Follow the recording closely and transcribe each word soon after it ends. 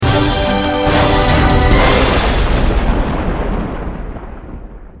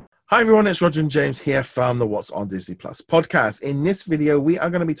Hi everyone, it's Roger and James here from the What's on Disney Plus podcast. In this video, we are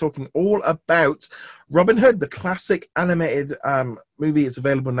going to be talking all about Robin Hood, the classic animated movie. It's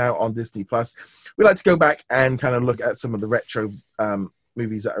available now on Disney Plus. We like to go back and kind of look at some of the retro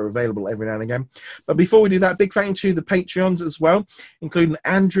movies that are available every now and again. But before we do that, big thank you to the Patreons as well, including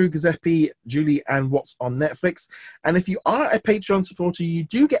Andrew, Giuseppe, Julie, and What's on Netflix. And if you are a Patreon supporter, you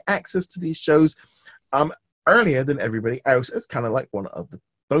do get access to these shows earlier than everybody else. It's kind of like one of the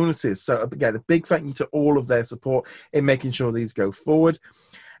bonuses. So again, a big thank you to all of their support in making sure these go forward.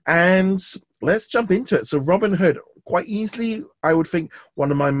 And let's jump into it. So Robin Hood, quite easily, I would think one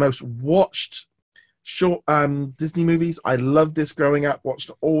of my most watched short Disney movies. I loved this growing up,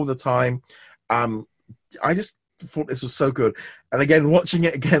 watched all the time. I just thought this was so good. And again, watching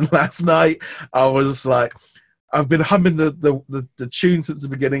it again last night, I was like, I've been humming the tune since the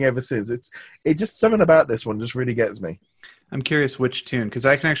beginning ever since. It just something about this one just really gets me. I'm curious which tune, because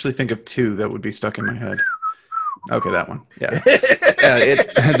I can actually think of two that would be stuck in my head. Okay, that one. Yeah.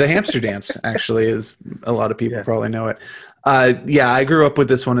 The hamster dance actually is, a lot of people probably know it. I grew up with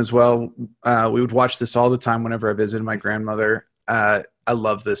this one as well. We would watch this all the time whenever I visited my grandmother. I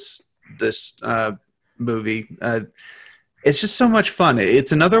love this movie. It's just so much fun.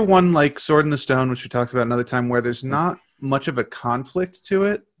 It's another one like Sword in the Stone, which we talked about another time, where there's not much of a conflict to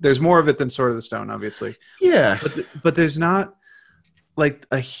it. There's more of it than Sword of the Stone, obviously. Yeah. But there's not like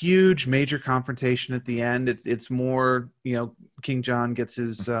a huge major confrontation at the end. It's more, King John gets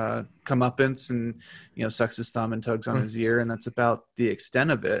his comeuppance and, sucks his thumb and tugs on his ear, and that's about the extent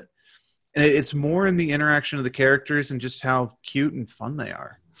of it. And it's more in the interaction of the characters and just how cute and fun they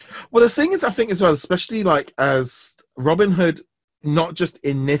are. Well, the thing is, I think as well, especially like as Robin Hood, not just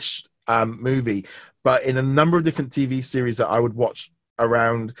in this movie, but in a number of different TV series that I would watch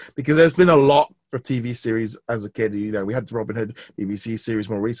around, because there's been a lot of TV series as a kid. We had the Robin Hood BBC series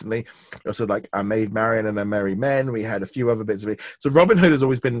more recently. Also, like I Maid Marian and A Merry Men. We had a few other bits of it. So Robin Hood has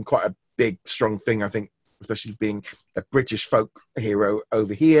always been quite a big, strong thing, I think, especially being a British folk hero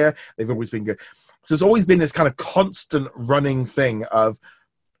over here. They've always been good. So there's always been this kind of constant running thing of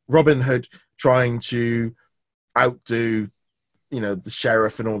Robin Hood trying to outdo, the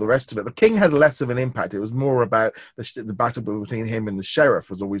sheriff and all the rest of it. The king had less of an impact. It was more about the battle between him and the sheriff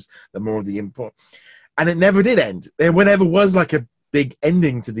was always the more of the import. And it never did end. There never was like a big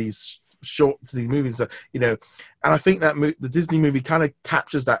ending to these movies. So, and I think that the Disney movie kind of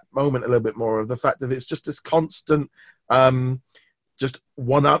captures that moment a little bit more, of the fact that it's just this constant, just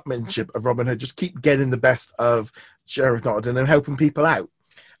one-upmanship of Robin Hood. Just keep getting the best of Sheriff Nottingham and helping people out.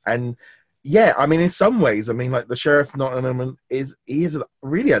 And yeah, I mean, in some ways, like the Sheriff Nottingham is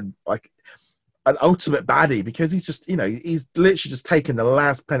really an ultimate baddie, because he's just, he's literally just taking the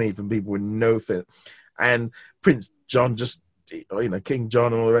last penny from people with no fit. And Prince John just, King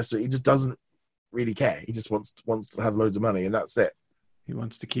John and all the rest of it, he just doesn't really care. He just wants to have loads of money, and that's it. He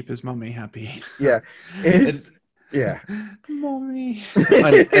wants to keep his mummy happy. Yeah. Yeah. Mommy.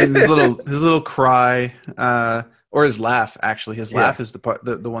 and his little cry, or his laugh, actually. His laugh is the part,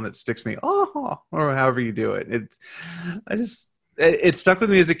 the one that sticks me. Oh, or however you do it. It stuck with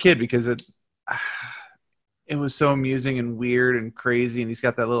me as a kid, because it was so amusing and weird and crazy, and he's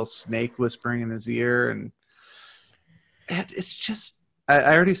got that little snake whispering in his ear, and it's just,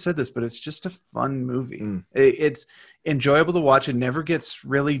 I already said this, but it's just a fun movie. It's enjoyable to watch. It never gets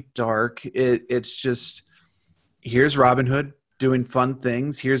really dark. It's just, here's Robin Hood doing fun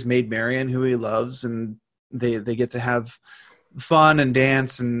things. Here's Maid Marian, who he loves, and they get to have fun and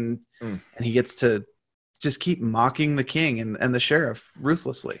dance, and he gets to just keep mocking the king and the sheriff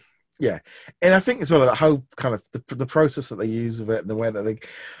ruthlessly. Yeah, and I think as well that how kind of the process that they use with it, and the way that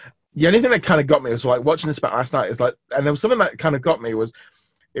the only thing that kind of got me was like watching this back last night is like, and there was something that kind of got me was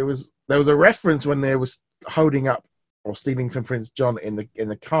there was a reference when they was holding up or stealing from Prince John in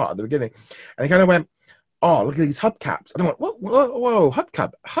the car at the beginning, and he kind of went, "Oh, look at these hubcaps," and I went, "Whoa,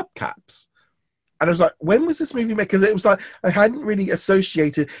 hubcaps." And I was like, when was this movie made? Because it was like, I hadn't really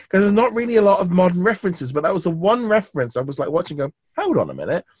associated, because there's not really a lot of modern references, but that was the one reference I was like watching, go, hold on a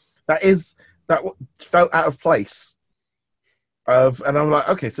minute. That felt out of place. And I'm like,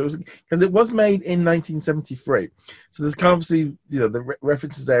 okay, so because it was made in 1973. So there's kind of obviously, the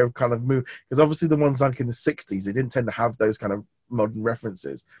references there have kind of moved, because obviously the ones like in the 60s, they didn't tend to have those kind of modern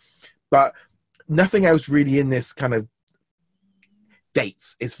references. But nothing else really in this kind of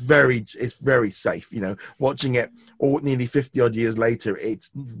dates. It's very safe. Watching it all nearly 50 odd years later,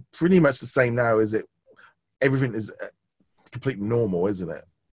 it's pretty much the same now as it. Everything is completely normal, isn't it?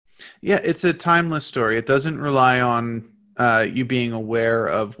 Yeah, it's a timeless story. It doesn't rely on you being aware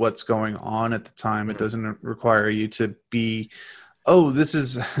of what's going on at the time. It doesn't require you to be oh, this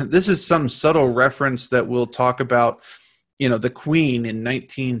is some subtle reference that we'll talk about, the Queen in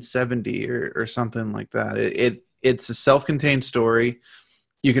 1970 or something like that. It's a self-contained story.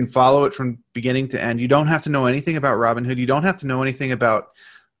 You can follow it from beginning to end. You don't have to know anything about Robin Hood. You don't have to know anything about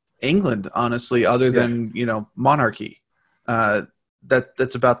England, honestly, other than monarchy.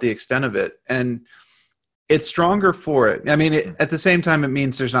 That's about the extent of it, and it's stronger for it. I mean, at the same time, it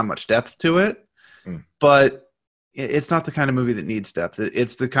means there's not much depth to it, but it's not the kind of movie that needs depth.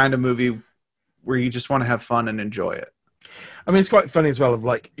 It's the kind of movie where you just want to have fun and enjoy it. I mean, it's quite funny as well of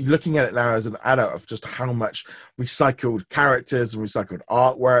like looking at it now as an adult of just how much recycled characters and recycled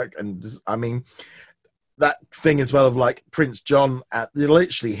artwork. And I mean, that thing as well of like Prince John,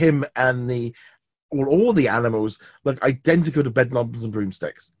 literally him and all the animals look identical to Bedknobs and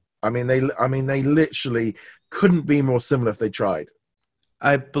Broomsticks. I mean, they literally couldn't be more similar if they tried.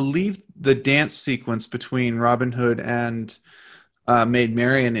 I believe the dance sequence between Robin Hood and Maid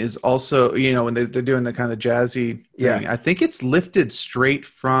Marian is also, when they're doing the kind of jazzy thing. I think it's lifted straight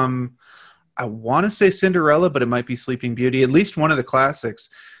from, I want to say Cinderella, but it might be Sleeping Beauty, at least one of the classics.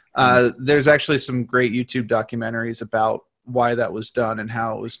 There's actually some great YouTube documentaries about why that was done and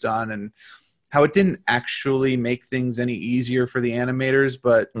how it was done and how it didn't actually make things any easier for the animators,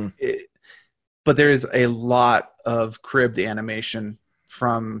 but there is a lot of cribbed animation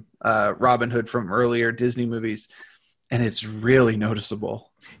from Robin Hood from earlier Disney movies, and it's really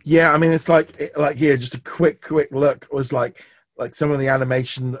noticeable. Yeah, I mean, it's like here, just a quick look was like some of the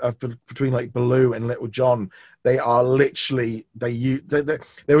animation of between like Baloo and Little John. They are literally they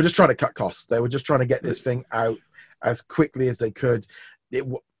were just trying to cut costs. They were just trying to get this thing out as quickly as they could.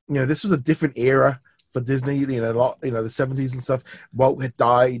 This was a different era for Disney. The 70s and stuff. Walt had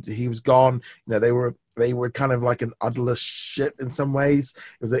died. He was gone. They were kind of like an udderless ship in some ways.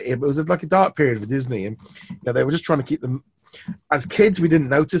 It was like a dark period for Disney, and they were just trying to keep them. As kids, we didn't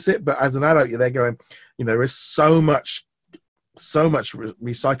notice it, but as an adult, you're there going, there is so much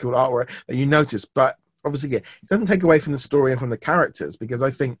recycled artwork that you notice. But obviously, it doesn't take away from the story and from the characters, because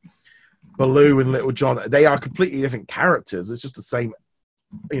I think Baloo and Little John, they are completely different characters. It's just the same,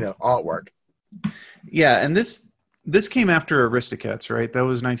 artwork. Yeah, and this came after Aristocats, right? That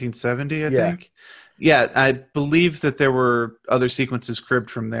was 1970, I think. Yeah, I believe that there were other sequences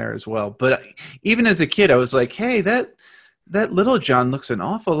cribbed from there as well. But even as a kid, I was like, hey, that Little John looks an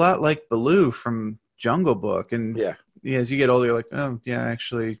awful lot like Baloo from Jungle Book. And as you get older, you're like, oh, yeah,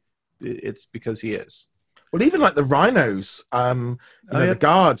 actually, it's because he is. Well, even like the rhinos, the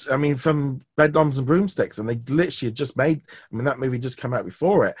guards, I mean, from Bedknobs and Broomsticks, and they literally had just made, that movie just came out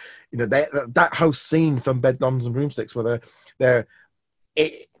before it. That whole scene from Bedknobs and Broomsticks where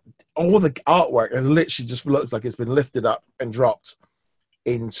all the artwork has literally just looks like it's been lifted up and dropped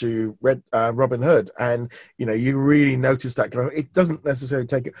into Robin Hood. And, you really notice that it doesn't necessarily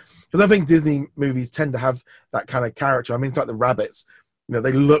take it. Because I think Disney movies tend to have that kind of character. I mean, it's like the rabbits,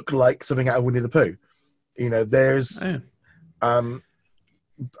 they look like something out of Winnie the Pooh. There's,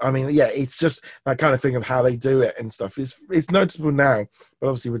 it's just that kind of thing of how they do it and stuff. It's noticeable now, but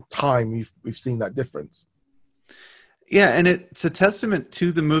obviously with time, we've seen that difference. Yeah, and it's a testament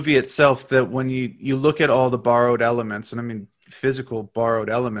to the movie itself that when you look at all the borrowed elements, and I mean physical borrowed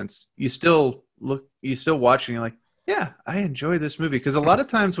elements, you still watch and you're like, yeah, I enjoy this movie. Because a lot of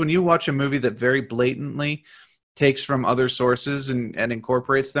times when you watch a movie that very blatantly takes from other sources and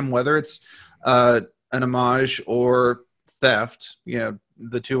incorporates them, whether it's an homage or theft,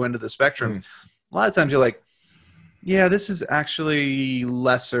 the two end of the spectrum, a lot of times you're like, yeah, this is actually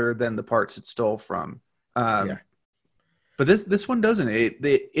lesser than the parts it stole from. But this one doesn't. It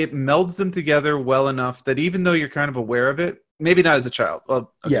melds them together well enough that even though you're kind of aware of it, maybe not as a child,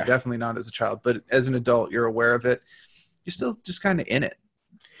 well, okay, definitely not as a child, but as an adult, you're aware of it. You're still just kind of in it.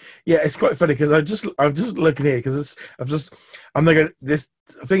 Yeah, it's quite funny because I'm just looking here because I'm thinking this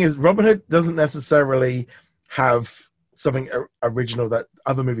thing is Robin Hood doesn't necessarily have something original that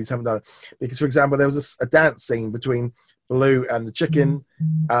other movies haven't done. Because, for example, there was a dance scene between Baloo and the chicken.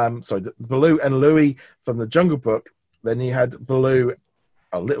 Baloo and Louie from the Jungle Book. Then you had Baloo,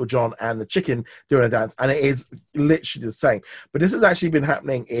 Little John, and the chicken doing a dance, and it is literally the same. But this has actually been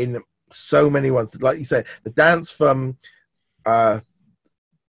happening in so many ones. Like you said, the dance from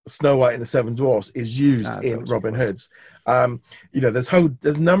Snow White and the Seven Dwarfs is used in Robin Hood's. There's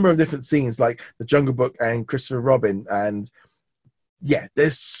a number of different scenes like the Jungle Book and Christopher Robin, and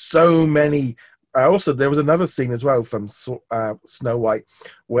there's so many. Also, there was another scene as well from Snow White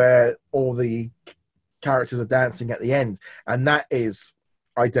where all the characters are dancing at the end, and that is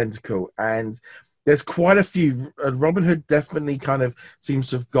identical. And there's quite a few. Robin Hood definitely kind of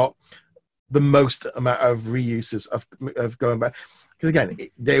seems to have got the most amount of reuses of going back. Because again,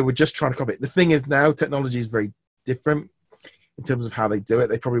 they were just trying to copy it. The thing is now technology is very different in terms of how they do it.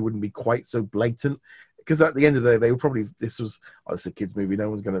 They probably wouldn't be quite so blatant. Because at the end of the day, they were probably, this is a kids' movie. No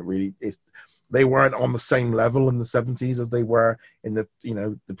one's going to really, they weren't on the same level in the 70s as they were in the,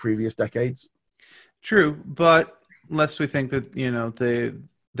 the previous decades. True, but lest we think that,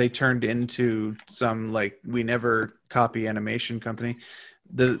 they turned into some, like, we never copy animation company.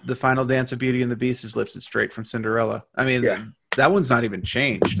 The final dance of Beauty and the Beast is lifted straight from Cinderella. I mean, that one's not even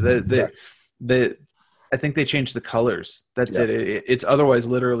changed. I think they changed the colors. That's it. It's otherwise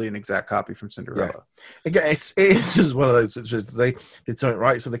literally an exact copy from Cinderella. Yeah. Again, it's just one of those situations. They did something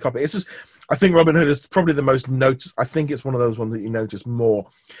right, so they copy. It's just, I think Robin Hood is probably the most noticed. I think it's one of those ones that you notice more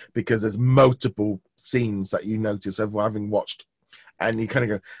because there's multiple scenes that you notice of having watched, and you kind of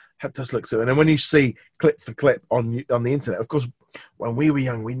go, that does look so. And then when you see clip for clip on the internet, of course, when we were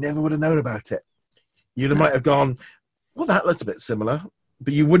young, we never would have known about it. You might have gone, well, that looks a bit similar,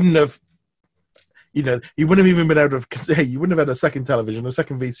 but you wouldn't have. You wouldn't have even been able to. Hey, you wouldn't have had a second television, a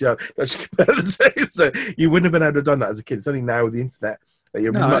second VCR. So you wouldn't have been able to have done that as a kid. It's only now with the internet that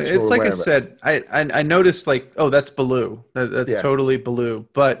you're much more it's like aware I said. I noticed, like, oh, that's Baloo. That's totally Baloo.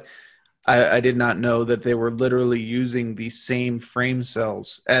 But I did not know that they were literally using the same frame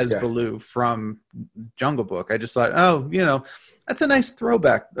cells as Baloo from Jungle Book. I just thought, oh, that's a nice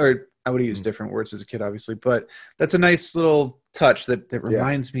throwback. Or I would have used different words as a kid, obviously, but that's a nice little touch that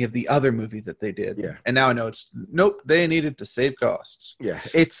reminds me of the other movie that they did. Yeah. And now I know they needed to save costs. Yeah.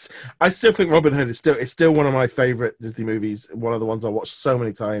 I still think Robin Hood is still one of my favorite Disney movies. One of the ones I watched so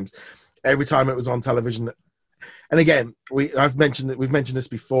many times. Every time it was on television. And again, we've mentioned this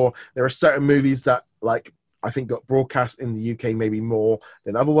before. There are certain movies that, like, I think got broadcast in the UK maybe more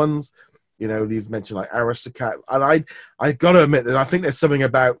than other ones. You've mentioned like Aristocrat. And I got to admit that I think there's something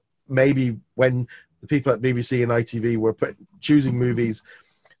about maybe when the people at BBC and ITV were choosing movies,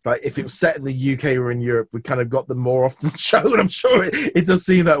 like if it was set in the UK or in Europe, we kind of got them more often shown. I'm sure it does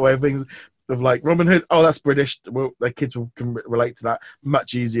seem that way. Things of like Robin Hood, oh, that's British. Well, their kids can relate to that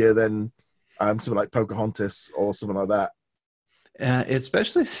much easier than something like Pocahontas or something like that.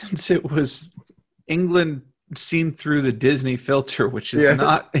 Especially since it was England seen through the Disney filter, which is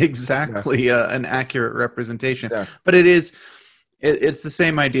not exactly an accurate representation. Yeah. But it is. It's the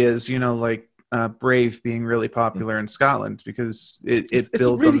same idea as, like Brave being really popular in Scotland because it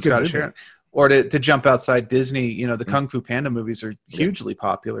builds really on the Scottish heritage. Or to jump outside Disney, the Kung Fu Panda movies are hugely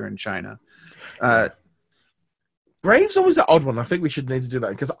popular in China. Brave's always the odd one. I think we should need to do that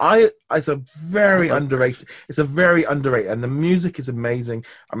because it's a very underrated. It's a very underrated, and the music is amazing.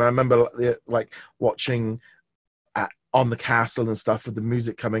 I mean, I remember watching On the Castle and stuff with the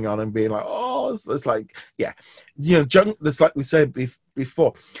music coming on and being like, oh, it's like, it's like we said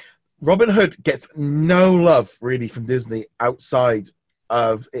before, Robin Hood gets no love really from Disney outside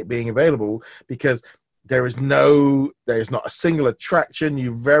of it being available because there's not a single attraction.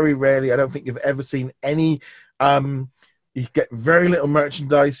 You very rarely, I don't think you've ever seen any, you get very little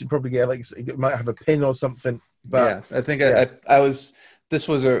merchandise. You probably get you might have a pin or something. But I think it's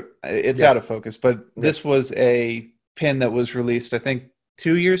out of focus, but this was a pin that was released, I think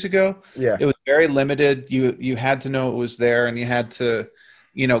 2 years ago. Yeah. It was very limited. You had to know it was there and you had to,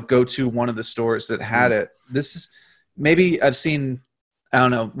 go to one of the stores that had it. This is maybe I've seen, I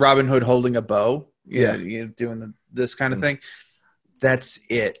don't know, Robin Hood holding a bow. Doing this kind of thing. That's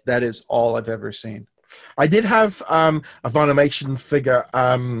it. That is all I've ever seen. I did have a Funimation figure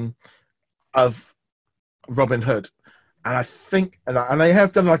of Robin Hood. And I think, and I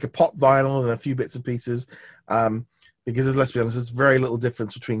have done like a pop vinyl and a few bits and pieces, because let's be honest, there's very little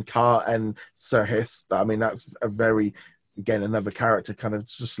difference between Car and Sir Hiss. I mean, that's another character kind of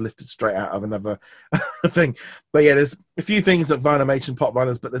just lifted straight out of another thing. But yeah, there's a few things that Funimation pop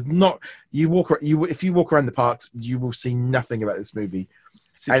vinyls, but there's not. If you walk around the parks, you will see nothing about this movie,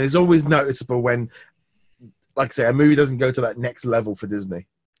 and it's always noticeable when, like I say, a movie doesn't go to that next level for Disney.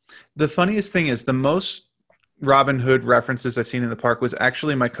 The funniest thing is the most Robin Hood references I've seen in the park was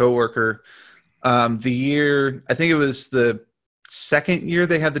actually my coworker. The year, I think it was the second year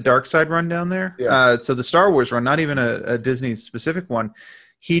they had the Dark Side run down there. Yeah. So the Star Wars run, not even a Disney specific one.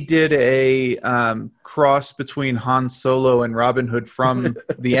 He did a cross between Han Solo and Robin Hood from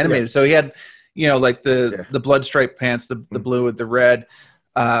the animated. So he had, like the blood striped pants, the blue with the red.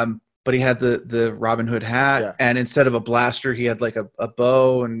 But he had the Robin Hood hat, and instead of a blaster, he had like a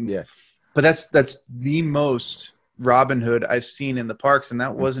bow. But that's the most Robin Hood I've seen in the parks, and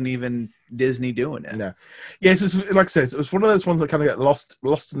that wasn't even Disney doing it. No, it's just, like I said, it was one of those ones that kind of get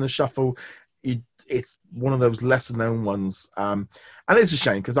lost in the shuffle. it's one of those lesser known ones, and it's a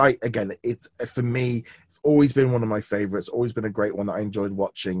shame because it's for me, it's always been one of my favorites, always been a great one that I enjoyed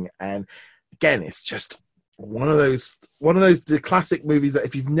watching. And again, it's just one of those the classic movies that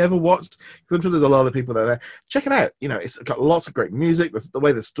if you've never watched, because I'm sure there's a lot of people that are there, check it out. It's got lots of great music, the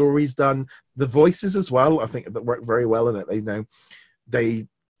way the story's done, the voices as well, I think that work very well in it. They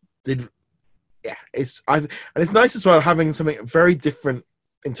did. Yeah, and it's nice as well having something very different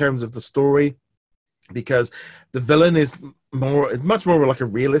in terms of the story, because the villain is much more like a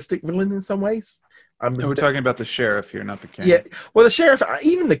realistic villain in some ways. We're talking about the sheriff here, not the king. Yeah, well, the sheriff,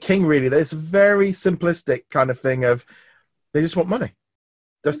 even the king, really, there's a very simplistic kind of thing of they just want money.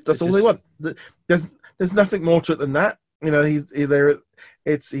 That's all they want. There's nothing more to it than that. He's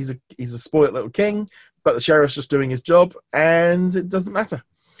a spoiled little king, but the sheriff's just doing his job, and it doesn't matter.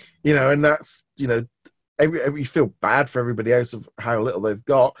 And that's you feel bad for everybody else of how little they've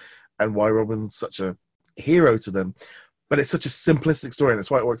got and why Robin's such a hero to them. But it's such a simplistic story, and that's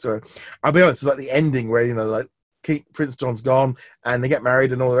why it works so. I'll be honest, it's like the ending where, like Prince John's gone and they get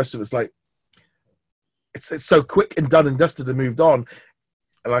married and all the rest of it's like, it's so quick and done and dusted and moved on.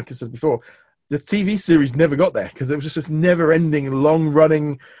 And like I said before, the TV series never got there because it was just this never-ending,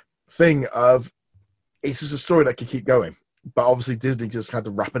 long-running thing of, it's just a story that could keep going. But obviously Disney just had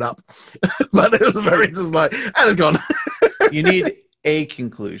to wrap it up. But it was very just like, and it's gone. You need a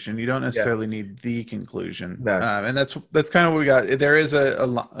conclusion. You don't necessarily need the conclusion. No. And that's kind of what we got. There is a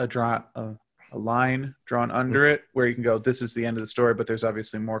line drawn under it where you can go, this is the end of the story, but there's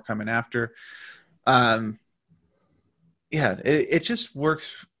obviously more coming after. It just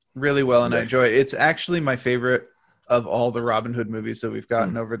works really well, and I enjoy it. It's actually my favorite of all the Robin Hood movies that we've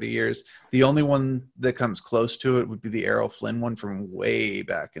gotten over the years. The only one that comes close to it would be the Errol Flynn one from way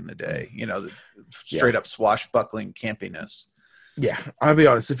back in the day. The straight up swashbuckling campiness. Yeah, I'll be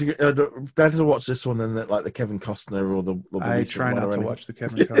honest. If you better to watch this one than the Kevin Costner or the I try not to watch the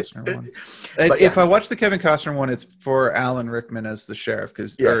Kevin Costner one. But if I watch the Kevin Costner one, it's for Alan Rickman as the sheriff,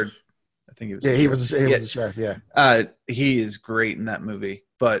 because I think he was. Yeah, he was the sheriff. Yeah, he is great in that movie,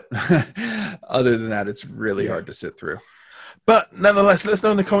 but other than that, it's really hard to sit through. But nonetheless, let us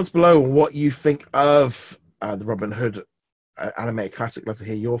know in the comments below what you think of the Robin Hood animated classic. Love to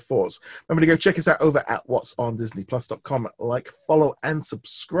hear your thoughts. Remember to go check us out over at whatsondisneyplus.com. Like, follow, and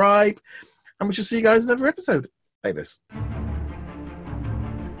subscribe. And we shall see you guys in another episode. Later.